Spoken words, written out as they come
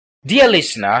Dear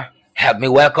listener, help me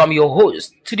welcome your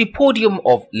host to the podium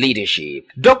of leadership,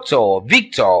 Dr.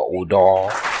 Victor Udo.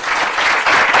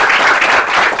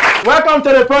 Welcome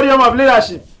to the podium of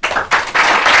leadership.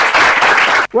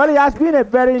 Well, it has been a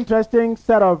very interesting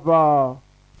set of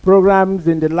programs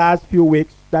in the last few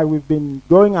weeks that we've been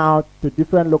going out to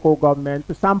different local governments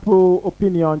to sample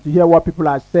opinion, to hear what people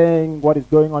are saying, what is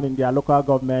going on in their local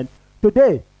government.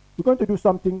 Today, we're going to do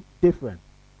something different.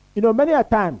 You know, many a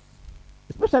times,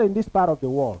 especially in this part of the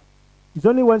world, it's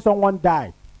only when someone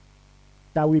died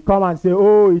that we come and say,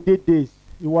 oh, he did this.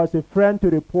 He was a friend to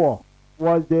the poor. He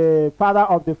was the father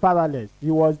of the fatherless.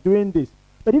 He was doing this.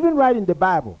 But even right in the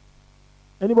Bible,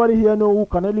 anybody here know who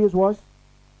Cornelius was?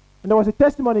 And there was a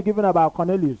testimony given about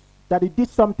Cornelius that he did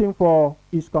something for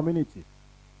his community.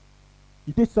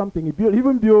 He did something. He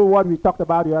even built what we talked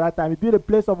about the other time. He built a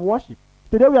place of worship.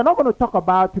 Today we are not going to talk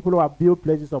about people who have built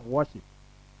places of worship.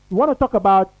 We want to talk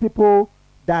about people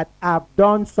that have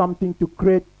done something to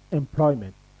create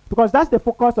employment, because that's the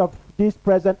focus of this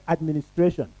present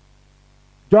administration.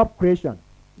 Job creation,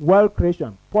 wealth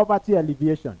creation, poverty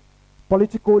alleviation,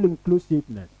 political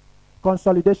inclusiveness,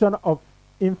 consolidation of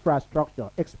infrastructure,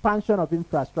 expansion of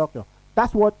infrastructure.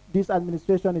 That's what this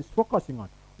administration is focusing on.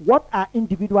 What are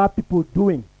individual people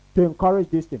doing to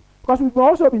encourage this thing? Because we've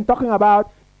also been talking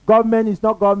about government is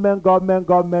not government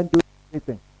doing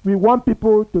anything. We want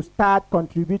people to start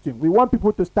contributing. We want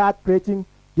people to start creating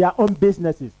their own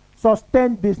businesses,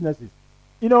 sustained businesses.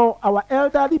 You know, our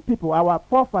elderly people, our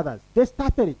forefathers, they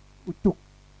started it. They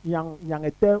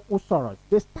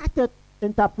started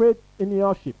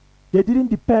entrepreneurship. They didn't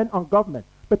depend on government.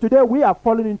 But today we are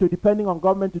falling into depending on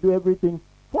government to do everything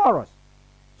for us.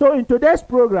 So in today's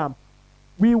program,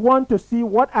 we want to see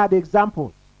what are the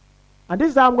examples. And this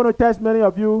is how I'm going to test many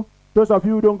of you, those of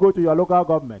you who don't go to your local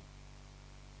government.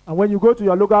 And when you go to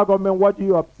your local government, what do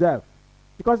you observe?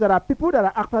 Because there are people that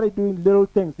are actually doing little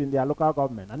things in their local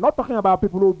government. I'm not talking about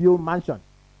people who build mansions,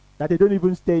 that they don't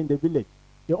even stay in the village.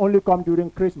 They only come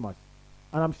during Christmas.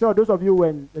 And I'm sure those of you who were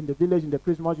in the village in the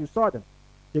Christmas, you saw them.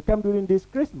 They came during this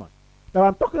Christmas. Now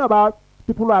I'm talking about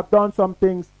people who have done some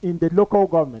things in the local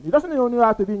government. It doesn't only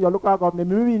have to be in your local government,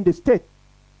 maybe in the state,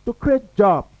 to create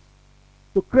jobs,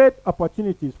 to create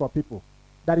opportunities for people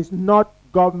that is not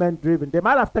government driven. They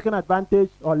might have taken advantage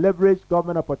or leveraged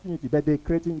government opportunity, but they're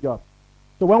creating jobs.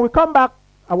 So when we come back,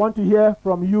 I want to hear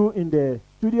from you in the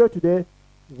studio today.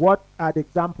 What are the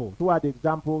examples? Who are the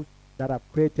examples that have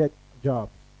created jobs,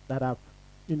 that have,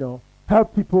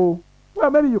 helped people? Well,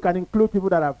 maybe you can include people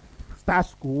that have started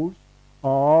schools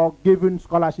or given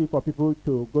scholarship for people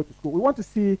to go to school. We want to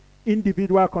see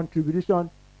individual contribution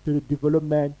to the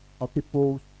development of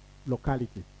people's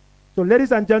locality. So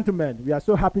ladies and gentlemen, we are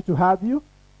so happy to have you.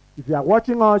 If you are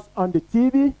watching us on the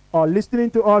TV or listening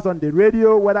to us on the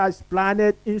radio, whether it's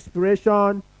Planet,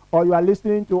 Inspiration, or you are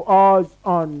listening to us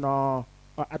on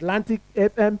Atlantic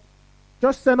FM,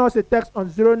 just send us a text on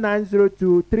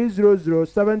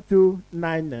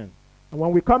 0902-300-7299. And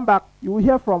when we come back, you will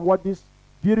hear from what these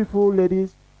beautiful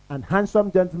ladies and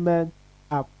handsome gentlemen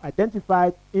have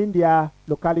identified in their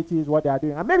localities, what they are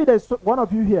doing. And maybe there's one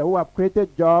of you here who have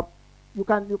created jobs. You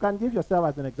can give yourself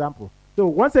as an example. So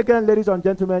once again, ladies and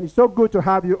gentlemen, it's so good to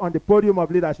have you on the podium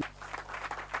of leadership.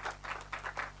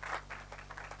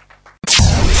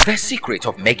 The secret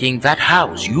of making that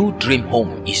house you dream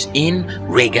home is in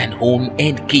Reagan Home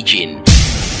and Kitchen.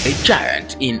 A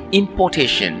giant in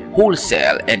importation,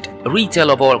 wholesale and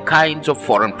retail of all kinds of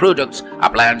foreign products,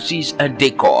 appliances and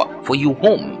decor for your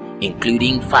home,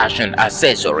 including fashion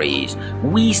accessories.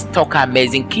 We stock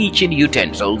amazing kitchen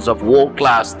utensils of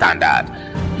world-class standard.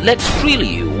 Let's thrill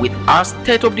you with our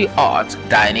state-of-the-art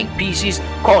dining pieces,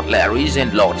 cutleries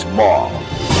and lots more.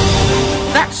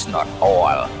 That's not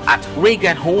all. At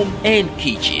Reagan Home and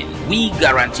Kitchen, we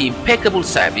guarantee impeccable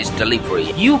service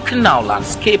delivery. You can now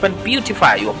landscape and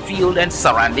beautify your field and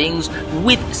surroundings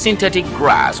with synthetic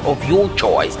grass of your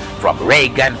choice from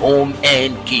Reagan Home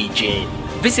and Kitchen.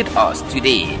 Visit us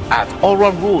today at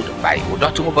Oron Road by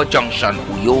Odotumobo Junction,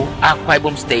 Uyo, Akwa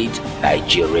Ibom State,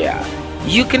 Nigeria.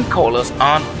 You can call us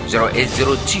on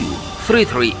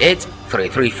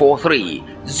 0802-338-3343,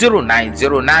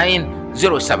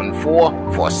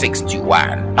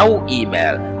 0909-074-4621. Our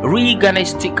email,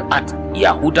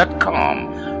 reganistic@yahoo.com.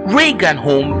 Reagan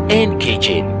Home and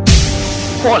Kitchen.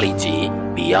 Quality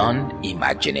beyond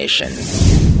imagination.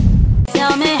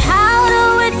 Tell me, how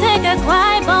do we take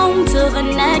Akwa Ibom to the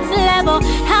next level?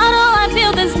 How do I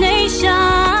build this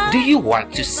nation? Do you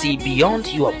want to see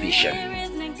beyond your vision?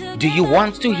 Do you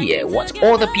want to hear what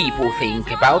other people think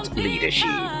about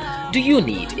leadership? Do you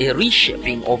need a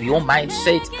reshaping of your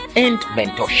mindset and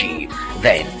mentorship?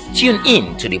 Then tune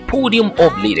in to the Podium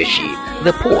of Leadership,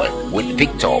 the poll with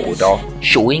Victor Udo,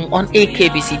 showing on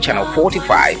AKBC Channel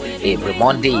 45 every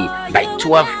Monday by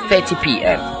 12:30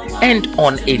 p.m. and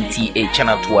on NTA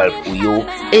Channel 12 Uyo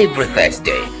every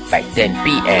Thursday by 10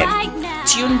 p.m.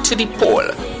 Tune to the poll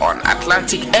on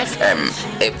Atlantic FM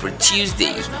every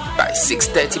Tuesday by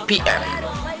 6:30 p.m.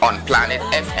 on Planet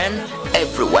FM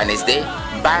every Wednesday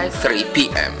by 3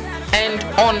 p.m. and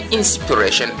on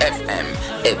Inspiration FM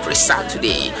every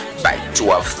Saturday by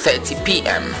 12:30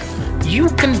 p.m. You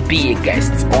can be a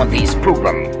guest on this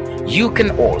program. You can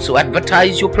also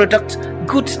advertise your products,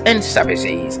 goods and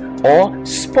services, or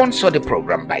sponsor the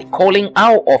program by calling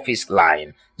our office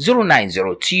line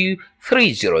 0902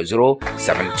 300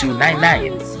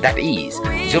 7299. That is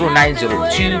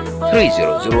 0902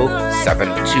 300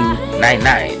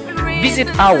 7299. Visit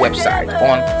our website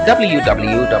on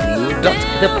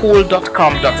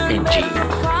www.thepool.com.ng.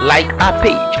 Like our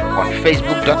page on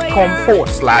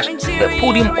facebook.com/The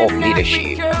Podium of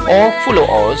Leadership, or follow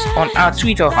us on our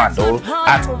Twitter handle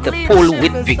at The Poll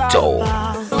with Victor.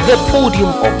 The Podium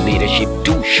of Leadership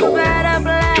do show.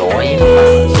 Join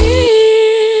us.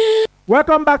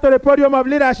 Welcome back to the Podium of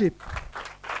Leadership.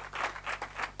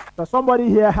 Does somebody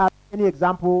here have any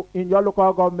example in your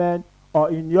local government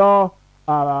or in your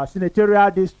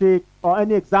senatorial district or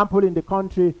any example in the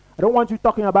country? I don't want you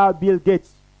talking about Bill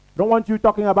Gates. I don't want you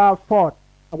talking about Ford.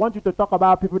 I want you to talk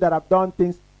about people that have done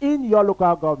things in your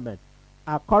local government,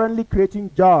 are currently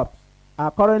creating jobs,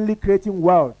 are currently creating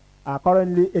wealth, are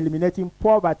currently eliminating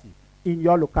poverty in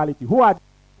your locality. Who are?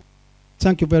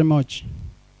 Thank you very much.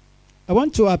 I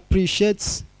want to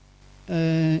appreciate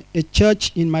a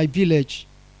church in my village,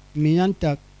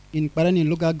 Miyantak, in Parani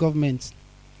local government.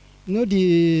 You know,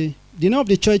 the name of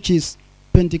the church is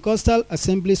Pentecostal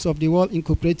Assemblies of the World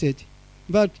Incorporated,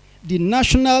 but the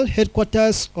national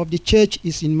headquarters of the church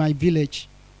is in my village,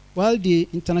 while the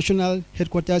international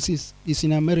headquarters is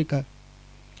in America.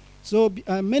 So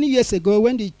many years ago,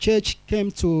 when the church came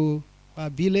to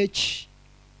our village,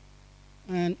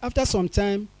 and after some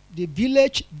time, the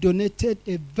village donated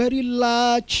a very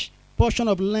large portion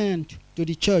of land to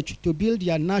the church to build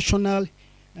their national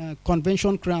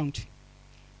convention ground.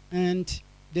 And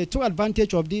they took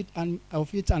advantage of it and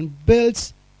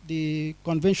built the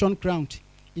convention ground.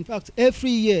 In fact, every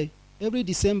year, every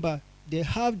December, they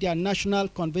have their national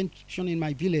convention in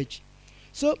my village.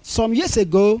 So some years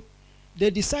ago, they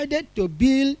decided to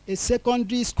build a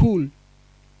secondary school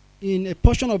in a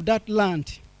portion of that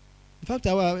land. In fact,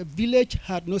 our village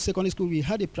had no secondary school. We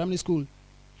had a primary school.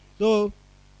 So,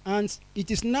 and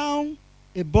it is now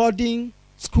a boarding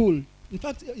school. In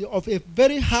fact, of a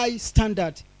very high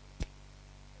standard.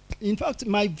 In fact,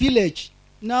 my village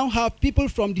now have people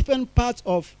from different parts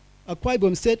of Akwa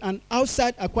Ibom State and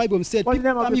outside Akwa Ibom State. What's the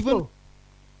name of the school?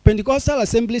 Pentecostal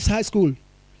Assemblies High School.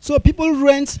 So people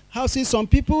rent houses. Some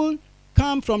people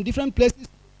come from different places,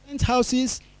 rent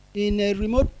houses in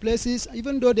remote places,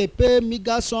 even though they pay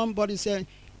meager sum, but it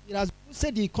has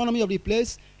boosted the economy of the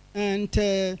place, and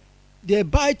they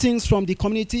buy things from the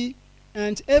community,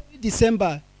 and every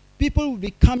December, people will be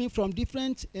coming from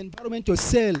different environments to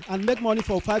sell and make money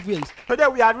for 5 years. Today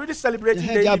we are really celebrating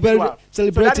the individual. So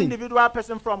that individual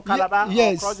person from Calabar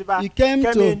or Cross River he came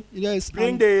in,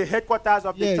 bring the headquarters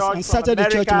of the church and started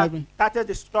from America,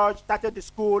 the church, started the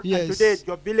school, and today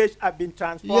your village has been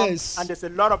transformed, and there's a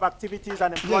lot of activities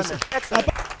and employment. Excellent.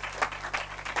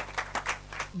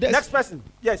 Next person.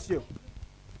 Yes, you.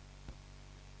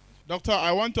 Doctor,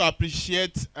 I want to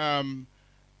appreciate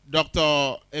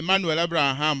Dr. Emmanuel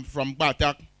Abraham from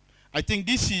Batak. I think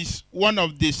this is one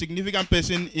of the significant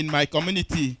persons in my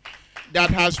community that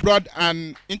has brought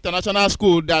an international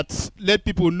school that let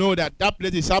people know that that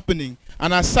place is happening.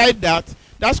 And aside that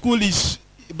school is,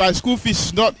 by school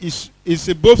fees, is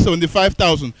above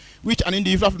 75,000, which an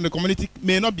individual from the community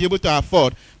may not be able to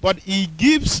afford. But it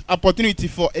gives opportunity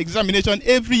for examination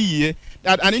every year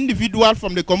that an individual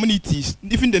from the communities,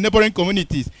 even the neighboring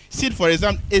communities, sit for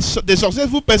exam. The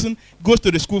successful person goes to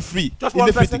the school free. Just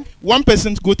one person? One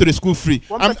person goes to the school free.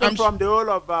 One person from the whole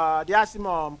of the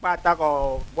Asimo, Batak,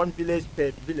 or one village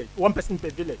per village? One person per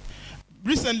village?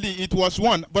 Recently, it was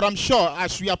one, but I'm sure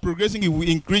as we are progressing, it will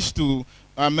increase to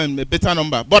a better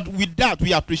number. But with that,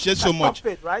 we appreciate so much.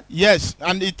 Fit, right? Yes,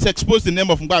 and it's exposed the name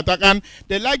of Mbatak. And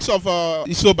the likes of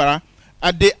Isobara,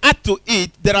 they add to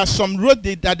it. There are some roads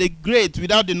that they grade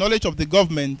without the knowledge of the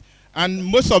government. And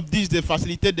most of these, they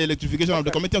facilitate the electrification of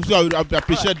the community. So I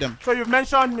appreciate them. So you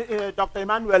mentioned Dr.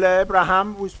 Emmanuel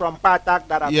Abraham, who is from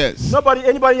Batak. Yes.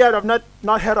 Anybody here have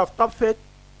not heard of Top Faith?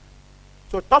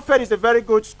 So Top Faith is a very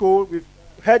good school with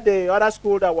heard the other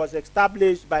school that was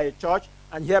established by a church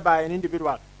and here by an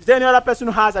individual. Is there any other person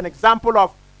who has an example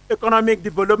of economic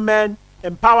development,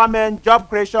 empowerment, job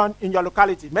creation in your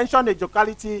locality? Mention the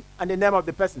locality and the name of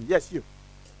the person. Yes, you.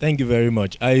 Thank you very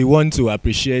much. I want to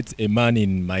appreciate a man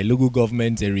in my local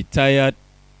government, a retired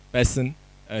person.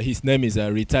 His name is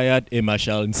retired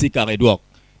Marshal Nsika Redwok.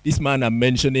 This man I'm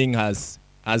mentioning has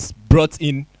brought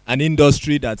in an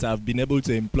industry that I've been able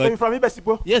to employ. So you're from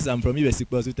Ibesipo? Yes, I'm from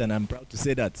Ibesipo, and I'm proud to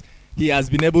say that he has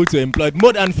been able to employ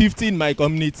more than 50 in my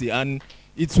community, and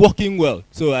it's working well.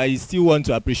 So I still want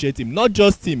to appreciate him. Not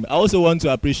just him, I also want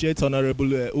to appreciate Honorable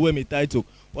Uwemi Taituk,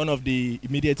 one of the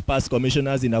immediate past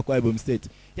commissioners in Akwa Ibom State.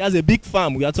 He has a big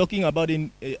farm. We are talking about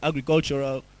in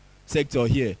agricultural sector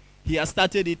here. He has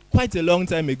started it quite a long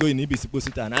time ago in Ibesipo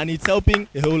Sultan, and it's helping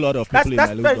a whole lot of people in my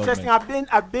local government. That's very interesting.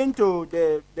 I've been to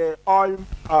the oil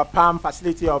palm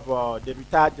facility of the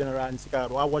retired General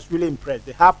Nsika. I was really impressed.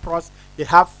 They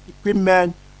have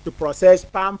equipment to process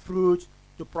palm fruits,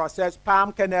 to process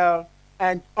palm kernel,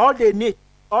 and all they need.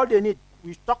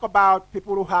 We talk about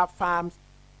people who have farms.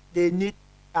 They need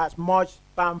as much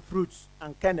palm fruits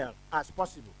and kernel as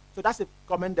possible. So that's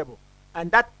commendable. And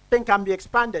that thing can be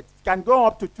expanded. It can go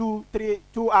up to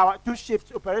 2 shifts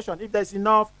operation if there's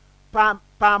enough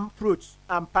palm fruits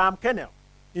and palm kernel.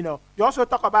 You know, you also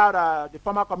talk about the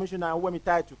former commissioner Uwemi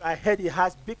Taituk. I heard he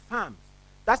has big farms.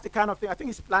 That's the kind of thing. I think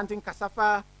he's planting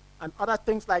cassava and other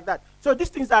things like that. So these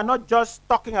things are not just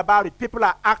talking about it. People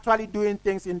are actually doing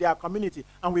things in their community.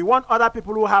 And we want other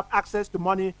people who have access to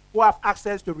money, who have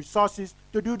access to resources,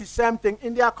 to do the same thing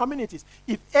in their communities.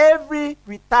 If every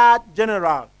retired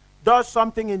general does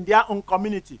something in their own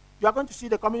community, you are going to see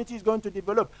the community is going to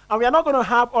develop. And we are not going to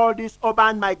have all this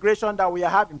urban migration that we are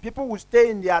having. People will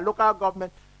stay in their local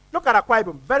government. Look at Akwa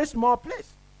Ibom, very small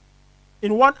place.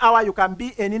 In 1 hour, you can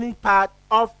be in any part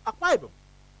of Akwa Ibom.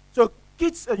 So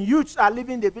kids and youths are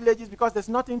leaving the villages because there's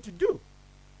nothing to do.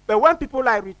 But when people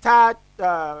like retired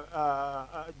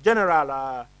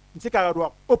General Nsika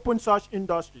Redwok open such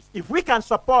industries, if we can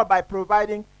support by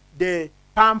providing the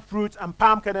palm fruits and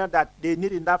palm kernel that they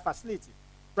need in that facility,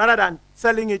 rather than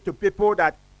selling it to people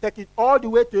that take it all the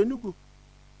way to Enugu.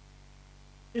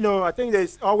 You know, I think they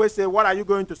always say, what are you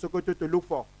going to Sokoto to look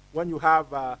for when you have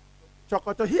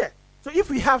Chokoto here? So if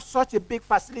we have such a big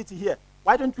facility here,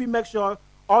 why don't we make sure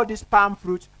all these palm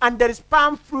fruits, and there is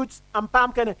palm fruits and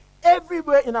palm kernel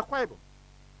everywhere in Akwa Ibom.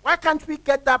 Why can't we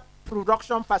get that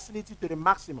production facility to the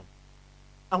maximum?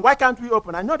 And why can't we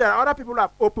open? I know there are other people who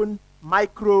have opened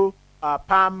micro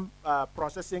palm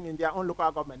processing in their own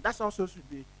local government. That also should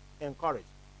be encouraged,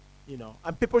 you know.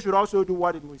 And people should also do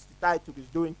what Mr. Taituk is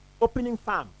doing, opening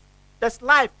farms. There's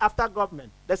life after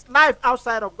government. There's life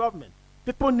outside of government.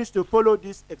 People need to follow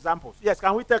these examples. Yes,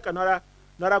 can we take another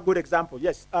good example?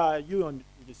 Yes, you on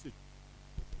the suit.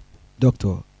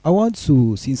 Doctor, I want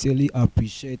to sincerely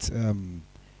appreciate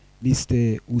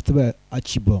Mr. Utebe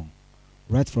Achibong,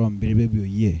 right from Biribebio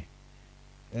here,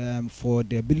 for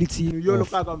the ability your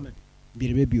local government.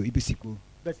 Biribebio, Ibesipo.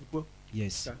 Ibesipo?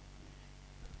 Yes. Okay.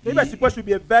 Ibesipo should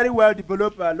be a very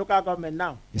well-developed local government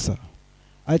now. Yes, sir.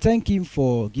 I thank him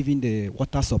for giving the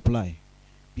water supply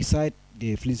beside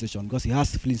the filling station, because he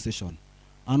has a filling station.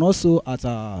 And also at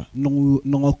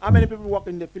Nongoku. How many people work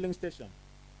in the filling station?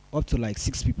 Up to like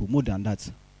 6 people, more than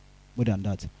that.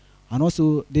 And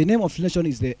also, the name of filling station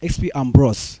is the XP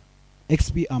Ambrose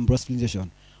filling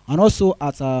station. And also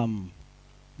at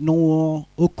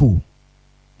Nongoku,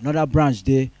 another branch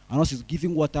there, and also is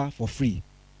giving water for free.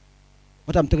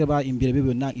 What I'm talking about in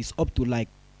Biribebio now is up to like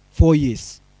 4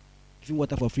 years, giving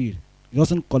water for free. It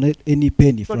doesn't collect any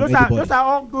penny from anybody. Those are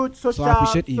all good social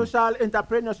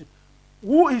entrepreneurship.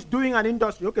 Who is doing an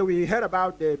industry? Okay, we heard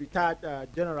about the retired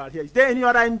general here. Is there any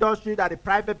other industry that a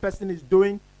private person is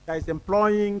doing that is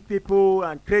employing people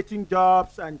and creating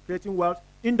jobs and creating wealth?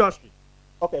 Industry.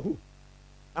 Okay, who?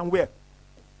 And where?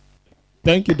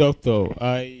 Thank you, Doctor.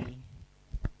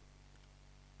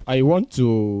 I want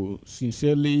to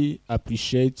sincerely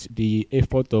appreciate the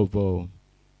effort of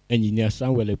Engineer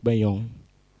Samuel Ekpenyong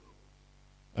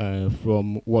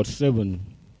from Ward 7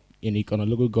 in Ikano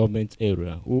local government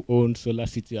area, who owns Solar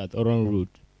City at Oron Road.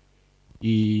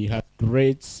 He has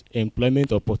great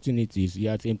employment opportunities. He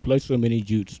has employed so many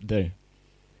youths there.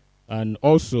 And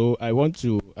also, I want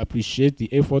to appreciate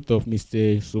the effort of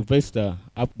Mr. Sylvester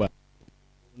Akba,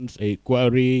 who owns a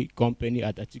quarry company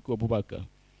at Atiku Abubakar.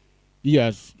 He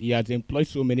has employed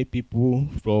so many people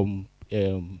from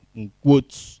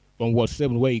quotes from Ward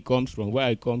 7, where I come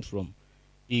from,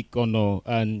 Ikono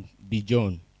and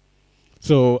Bijon.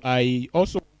 So I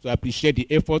also want to appreciate the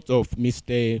effort of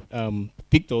Mr.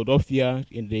 Victor Odofia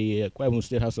in the Akwa Ibom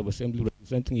State House of Assembly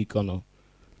representing Ikono,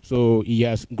 So he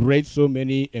has created so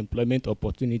many employment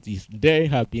opportunities. They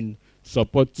have been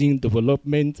supporting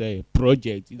development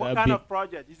projects. What kind of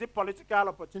project? Is it political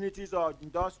opportunities or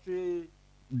industry?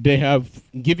 They have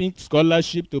given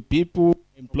scholarship to people,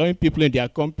 employing people in their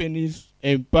companies,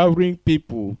 empowering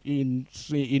people in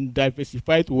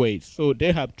diversified ways. So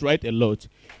they have tried a lot.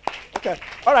 Okay.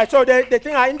 All right. So they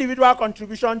think our individual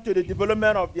contribution to the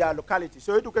development of their locality.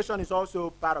 So education is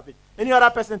also part of it. Any other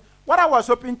person? What I was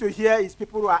hoping to hear is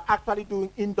people who are actually doing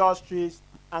industries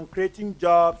and creating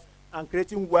jobs and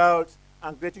creating wealth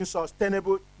and creating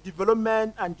sustainable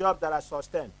development and jobs that are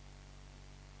sustained.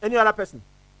 Any other person?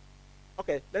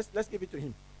 Okay, let's give it to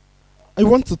him. I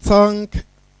want to thank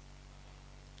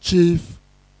Chief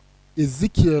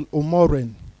Ezekiel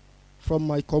Omoren from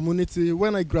my community.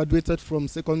 When I graduated from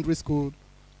secondary school,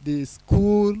 the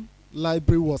school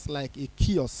library was like a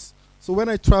kiosk. So when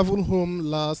I traveled home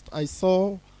last, I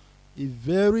saw a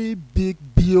very big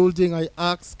building. I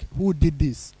asked who did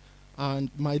this, and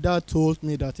my dad told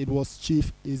me that it was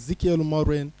Chief Ezekiel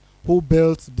Omoren who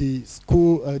built the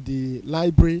school, the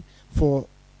library for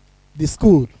the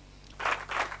school.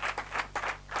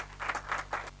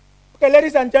 Okay,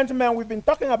 ladies and gentlemen, we've been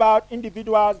talking about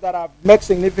individuals that have made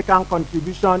significant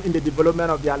contribution in the development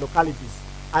of their localities.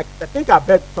 I think I've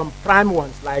heard some prime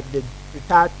ones like the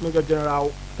retired Major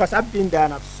General, because I've been there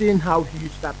and I've seen how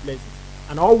huge that place is.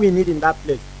 And all we need in that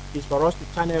place is for us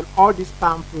to channel all this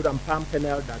palm fruit and palm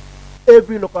kernel that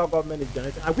every local government is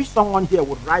generating. I wish someone here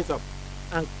would rise up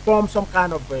and form some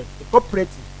kind of a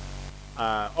cooperative.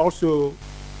 Also,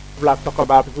 people have talked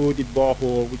about people who did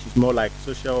borehole, which is more like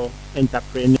social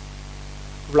entrepreneur.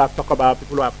 People have talked about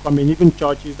people who have come in, even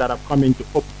churches that have come in to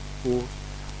open schools.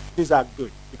 These are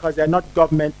good because they're not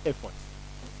government efforts.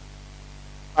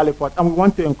 And we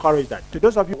want to encourage that. To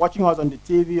those of you watching us on the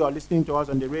TV or listening to us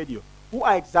on the radio, who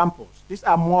are examples? These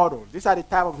are models. These are the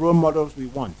type of role models we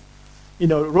want. You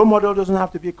know, role model doesn't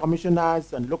have to be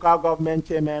commissioners and local government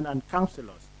chairmen and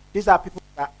councillors. These are people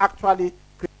that are actually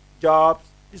creating jobs.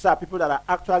 These are people that are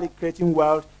actually creating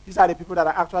wealth. These are the people that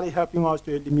are actually helping us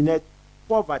to eliminate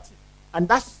poverty. And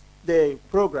that's the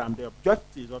program, the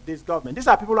objectives of this government. These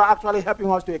are people who are actually helping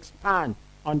us to expand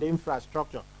on the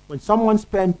infrastructure. When someone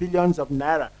spends billions of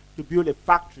naira to build a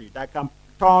factory that can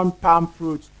turn palm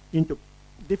fruits into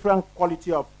different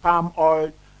quality of palm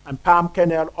oil and palm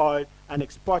kernel oil and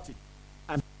export it,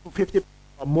 and 50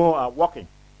 or more are working.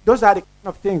 Those are the kind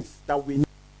of things that we need,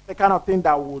 the kind of thing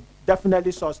that would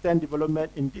definitely sustain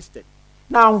development in this state.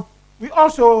 Now, we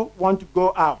also want to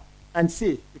go out and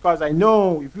see, because I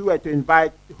know if we were to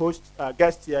invite host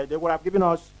guests here, they would have given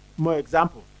us more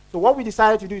examples. So what we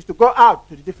decided to do is to go out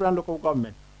to the different local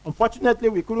governments. Unfortunately,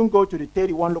 we couldn't go to the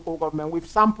 31 local government. We've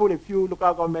sampled a few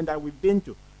local governments that we've been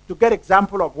to get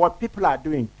example of what people are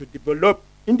doing to develop,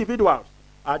 individuals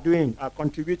are doing, are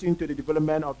contributing to the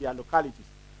development of their localities.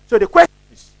 So the question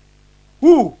is,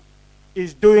 who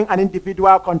is doing an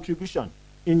individual contribution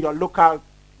in your local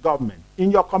government,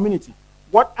 in your community?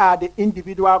 What are the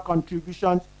individual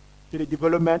contributions to the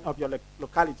development of your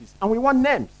localities? And we want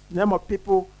names, name of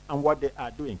people and what they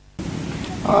are doing.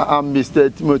 I'm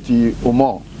Mr. Timothy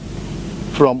Omar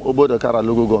from Obodokara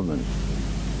local government.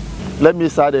 Let me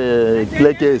start a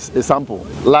play case example.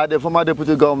 Like the former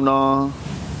deputy governor,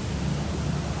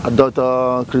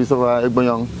 Dr. Christopher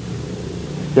Egboyong,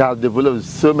 he has developed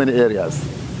so many areas.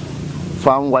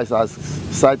 Farm-wise has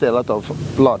cited a lot of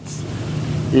plots.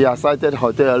 He has cited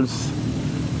hotels.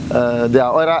 There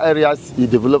are other areas he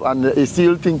developed and he's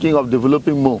still thinking of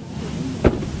developing more.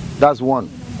 That's one.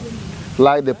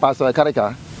 Like the pastor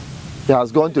Karika, he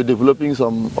has gone to developing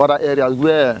some other areas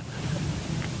where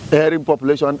herring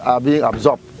population are being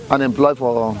absorbed and employed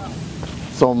for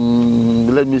some,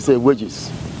 let me say,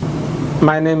 wages.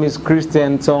 My name is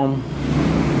Christian Tom,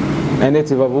 a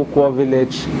native of Akwa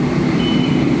village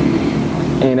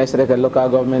in a local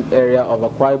government area of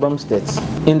Akwa Ibom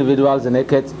State. Individuals in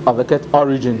Eket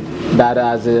origin that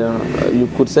has, you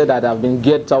could say that have been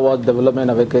geared towards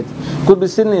development of Eket could be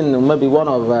seen in maybe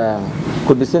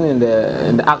could be seen in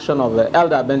the action of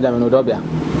Elder Benjamin Udobia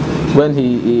when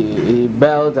he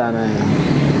built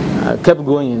and kept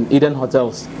going in Eden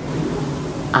Hotels.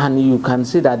 And you can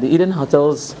see that the Eden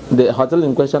Hotels, the hotel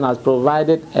in question has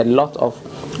provided a lot of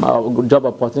job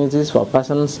opportunities for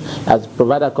persons, has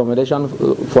provided accommodation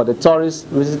for the tourists,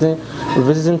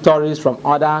 visiting tourists from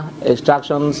other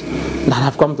extractions that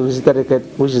have come to visit Eket,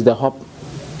 which is the hub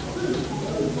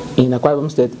in Akwa Ibom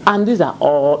State. And these are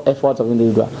all efforts of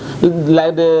individuals.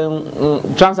 Like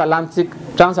the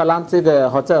Transatlantic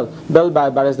Hotel built by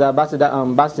Barrister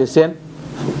Basti Sen.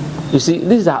 You see,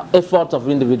 these are efforts of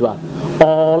individuals,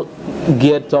 all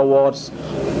geared towards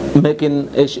making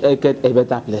Eket a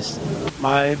better place.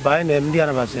 My by name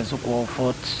Dianabasi Soko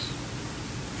Fort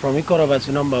from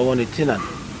Ikorabasi number 1 Itinan.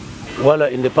 Well,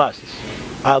 in the past,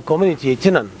 our community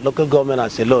Itinan, local government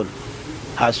as alone,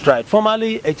 has tried.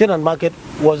 Formerly, Itinan market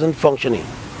wasn't functioning.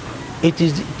 It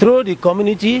is through the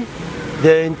community,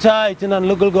 the entire Itinan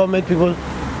local government people,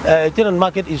 Itinan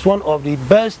market is one of the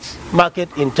best market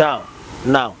in town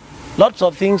now. Lots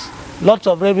of things, lots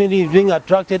of revenue is being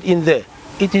attracted in there.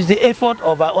 It is the effort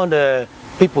of our own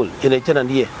people in Itinan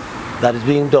here that is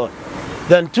being done.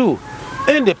 Then two,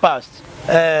 in the past,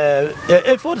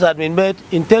 efforts have been made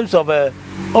in terms of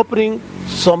opening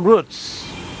some roads.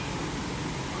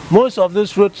 Most of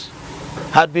those roads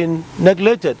had been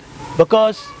neglected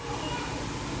because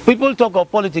people talk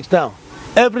of politics now.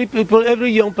 Every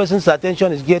young person's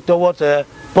attention is geared towards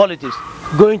politics,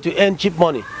 going to earn cheap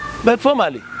money. But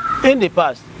formerly, in the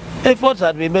past, efforts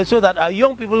had been made so that our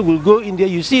young people will go in there.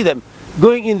 You see them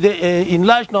going in there in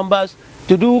large numbers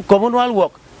to do communal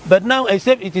work. But now,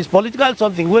 except it is political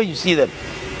something where you see them.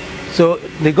 So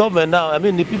the government now,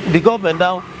 the government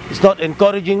now is not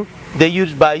encouraging the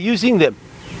youth by using them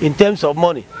in terms of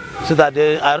money, so that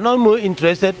they are not more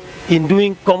interested in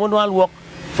doing communal work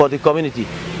for the community,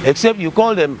 except you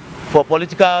call them for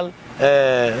political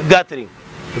gathering,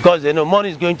 because they know money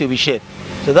is going to be shared.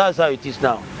 So that's how it is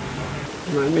now.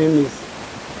 My name is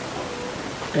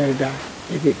Elder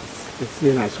Edith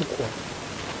Sukwa.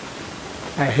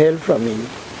 I hail from a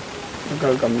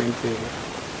local government area.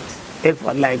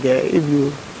 If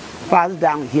you pass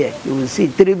down here, you will see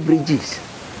 3 bridges.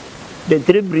 The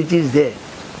 3 bridges there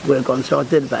were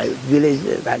constructed by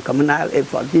village, by communal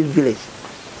effort. This village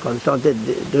constructed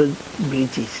those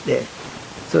bridges there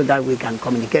so that we can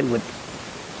communicate with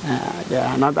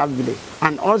another village.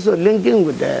 And also linking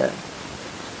with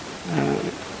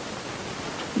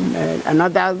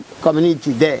another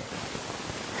community there.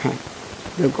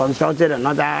 They constructed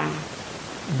another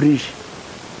bridge.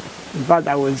 In fact,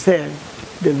 I will say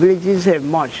the villages have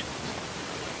much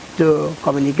to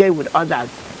communicate with others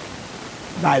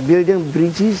by building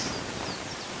bridges,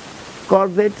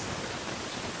 culverts,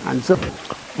 and so on.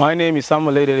 My name is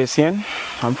Samuel Ederesian.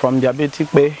 I'm from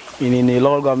Diabetic Bay in a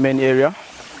local government area.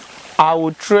 I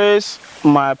would trace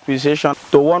my appreciation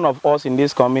to one of us in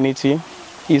this community.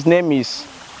 His name is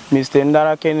Mr.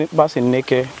 Ndaraken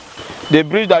Basineke. The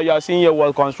bridge that you are seeing here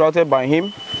was constructed by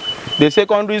him. The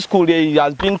secondary school there, he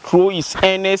has been through his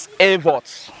earnest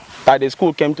efforts that the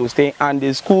school came to stay, and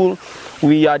the school,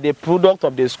 we are the product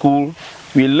of the school.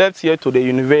 We left here to the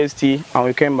university and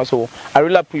we came back. So I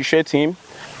really appreciate him.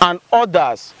 And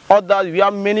others, we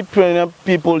have many brilliant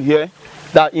people here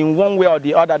that in one way or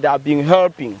the other they have been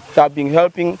helping.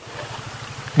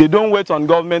 They don't wait on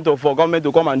government or for government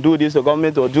to come and do this or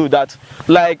government to do that.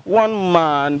 Like one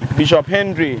man, Bishop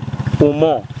Henry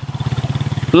Omo,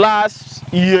 last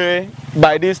year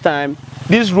by this time,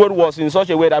 this road was in such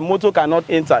a way that motor cannot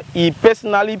enter. He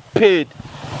personally paid.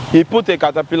 He put a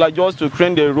caterpillar just to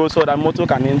clean the road so that motor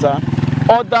can enter.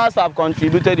 Others have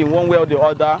contributed in one way or the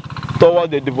other towards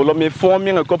the development,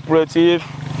 forming a cooperative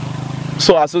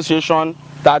association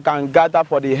that can gather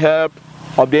for the help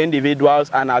of the individuals,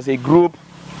 and as a group,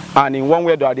 and in one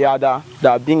way or the other, they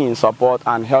are being in support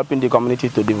and helping the community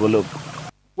to develop.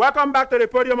 Welcome back to the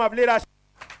podium of leadership.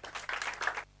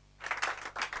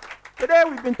 Today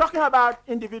we've been talking about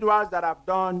individuals that have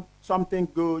done something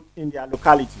good in their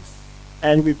localities.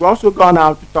 And we've also gone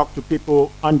out to talk to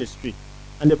people on the street.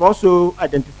 And they've also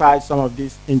identified some of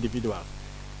these individuals.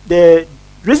 The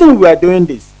reason we are doing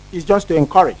this is just to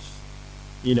encourage,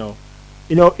 in a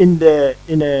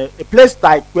place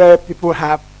like where people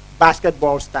have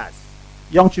basketball stars.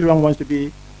 Young children want to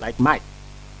be like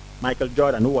Michael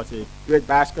Jordan, who was a great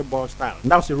basketball star.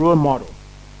 And that was a role model.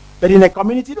 But in a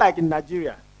community like in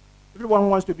Nigeria,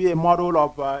 everyone wants to be a model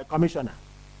of a commissioner.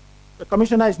 The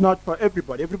commissioner is not for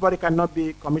everybody. Everybody cannot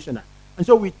be commissioner. And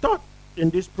so we thought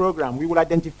in this program, we will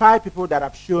identify people that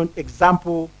have shown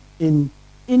example in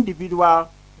individual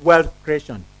wealth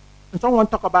creation. And someone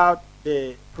talk about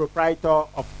the proprietor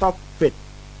of Top Fit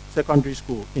Secondary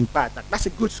School in Patak. That's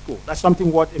a good school. That's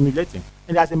something worth emulating.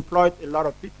 And it has employed a lot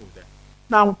of people there.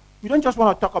 Now, we don't just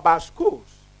want to talk about schools.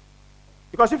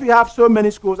 Because if you have so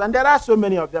many schools, and there are so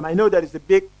many of them, I know there is a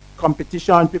big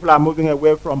competition. People are moving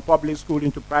away from public school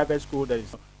into private school.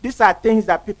 These are things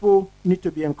that people need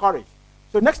to be encouraged.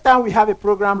 So next time we have a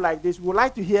program like this, we would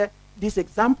like to hear these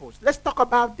examples. Let's talk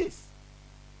about this.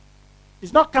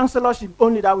 It's not councillorship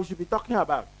only that we should be talking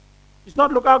about. It's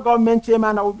not local government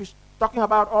chairman that we'll be talking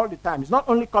about all the time. It's not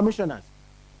only commissioners.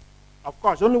 Of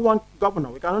course, only one governor.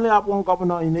 We can only have one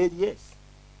governor in 8 years.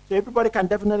 So everybody can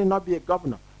definitely not be a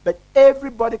governor. but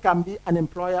everybody can be an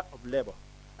employer of labor.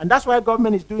 And that's why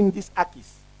government is doing this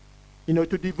AKIS,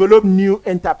 to develop new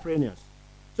entrepreneurs.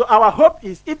 So our hope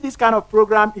is, if this kind of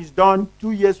program is done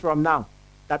 2 years from now,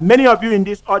 that many of you in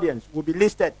this audience will be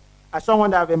listed as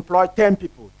someone that have employed 10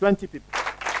 people, 20 people.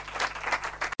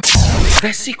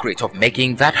 The secret of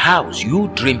making that house you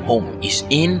dream home is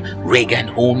in Reagan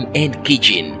Home and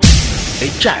Kitchen, a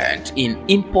giant in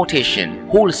importation,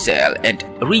 wholesale, and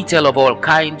retail of all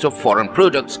kinds of foreign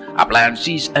products,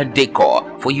 appliances, and decor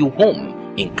for your home,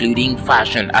 including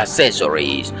fashion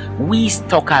accessories. We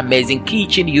stock amazing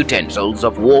kitchen utensils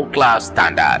of world-class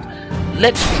standard.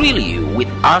 Let's thrill you with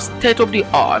our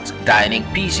state-of-the-art dining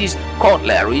pieces,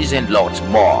 cutleries, and lots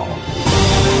more.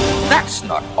 That's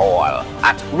not all.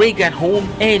 At Reagan Home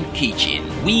and Kitchen,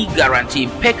 we guarantee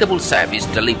impeccable service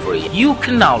delivery. You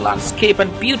can now landscape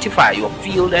and beautify your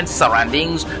field and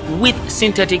surroundings with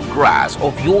synthetic grass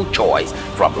of your choice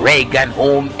from Reagan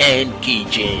Home and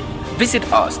Kitchen. Visit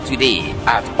us today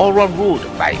at Oron Road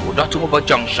by Odotumobo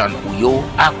Junction, Uyo,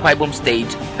 Akwa Ibom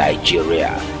State,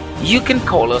 Nigeria. You can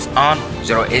call us on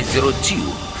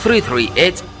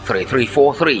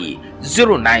 0802-338-3343,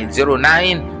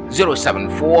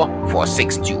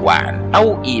 0909-074-4621.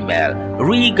 Our email,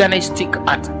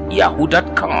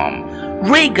 reganistic@yahoo.com.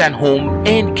 Reagan Home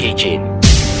and Kitchen.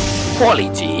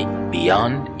 Quality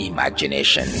beyond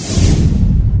imagination.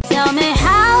 Tell me,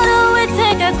 how do we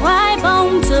take Akwa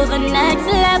Ibom to the next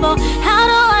level? How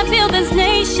do I build this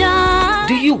nation?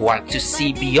 Do you want to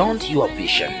see beyond your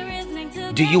vision?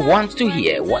 Do you want to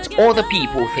hear what other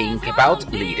people think about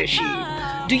leadership?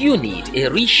 Do you need a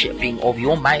reshaping of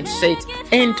your mindset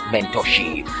and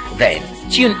mentorship? Then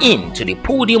tune in to the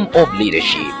Podium of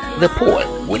Leadership, The Poll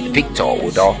with Victor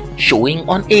Udo, showing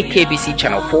on AKBC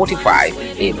Channel 45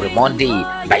 every Monday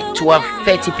by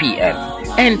 12:30 p.m.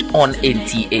 and on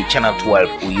NTA Channel 12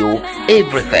 Uyo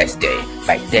every Thursday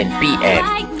by 10 p.m.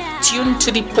 Tune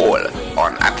to the Poll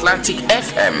on Atlantic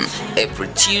FM every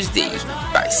Tuesday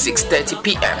by 6:30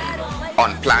 p.m.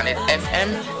 on Planet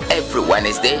FM every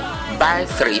Wednesday by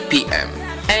 3 p.m.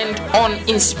 and on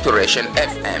Inspiration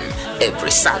FM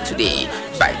every Saturday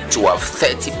by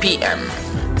 12:30 p.m.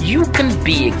 You can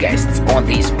be a guest on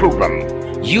this program.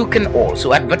 You can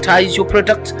also advertise your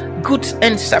products, goods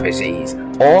and services,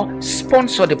 or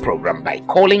sponsor the program by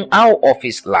calling our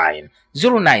office line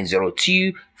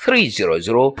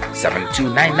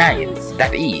 0902-300-7299.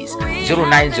 That is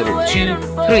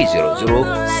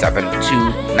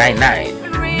 0902-300-7299.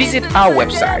 Visit our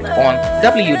website on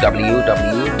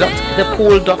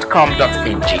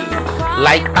www.thepoll.com.ng.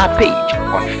 Like our page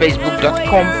on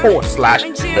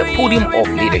facebook.com/The Podium of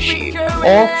Leadership,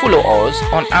 or follow us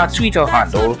on our Twitter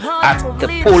handle at The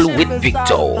Poll with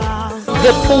Victor.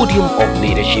 The Podium of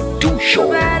Leadership do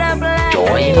show.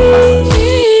 Join us.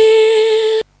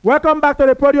 Welcome back to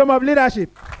the Podium of Leadership.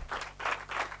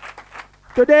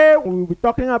 Today we will be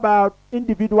talking about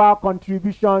individual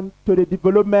contribution to the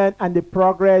development and the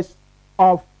progress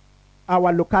of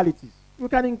our localities. We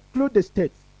can include the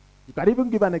states. You can even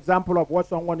give an example of what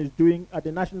someone is doing at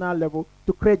the national level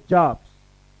to create jobs,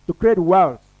 to create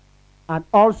wealth, and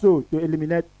also to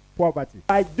eliminate poverty.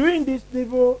 By doing this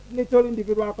little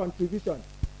individual contribution,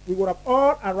 we would have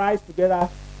all arise together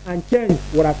and change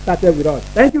would have started with us.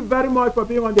 Thank you very much for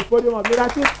being on the Podium of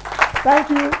Leadership. Thank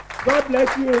you. God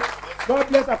bless you. God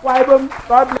bless Akwa Ibom.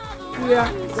 God bless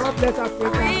Nigeria. God bless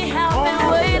Africa. We have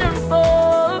been waiting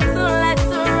for, so let's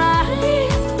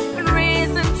rise and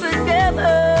reason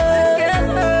together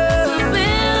to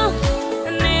build a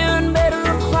new and better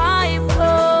Akwa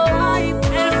Ibom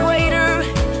and greater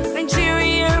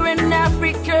Nigeria and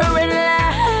Africa at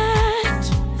large.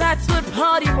 That's what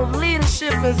Podium of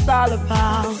Leadership is all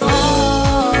about.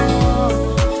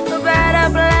 Oh, a better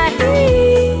black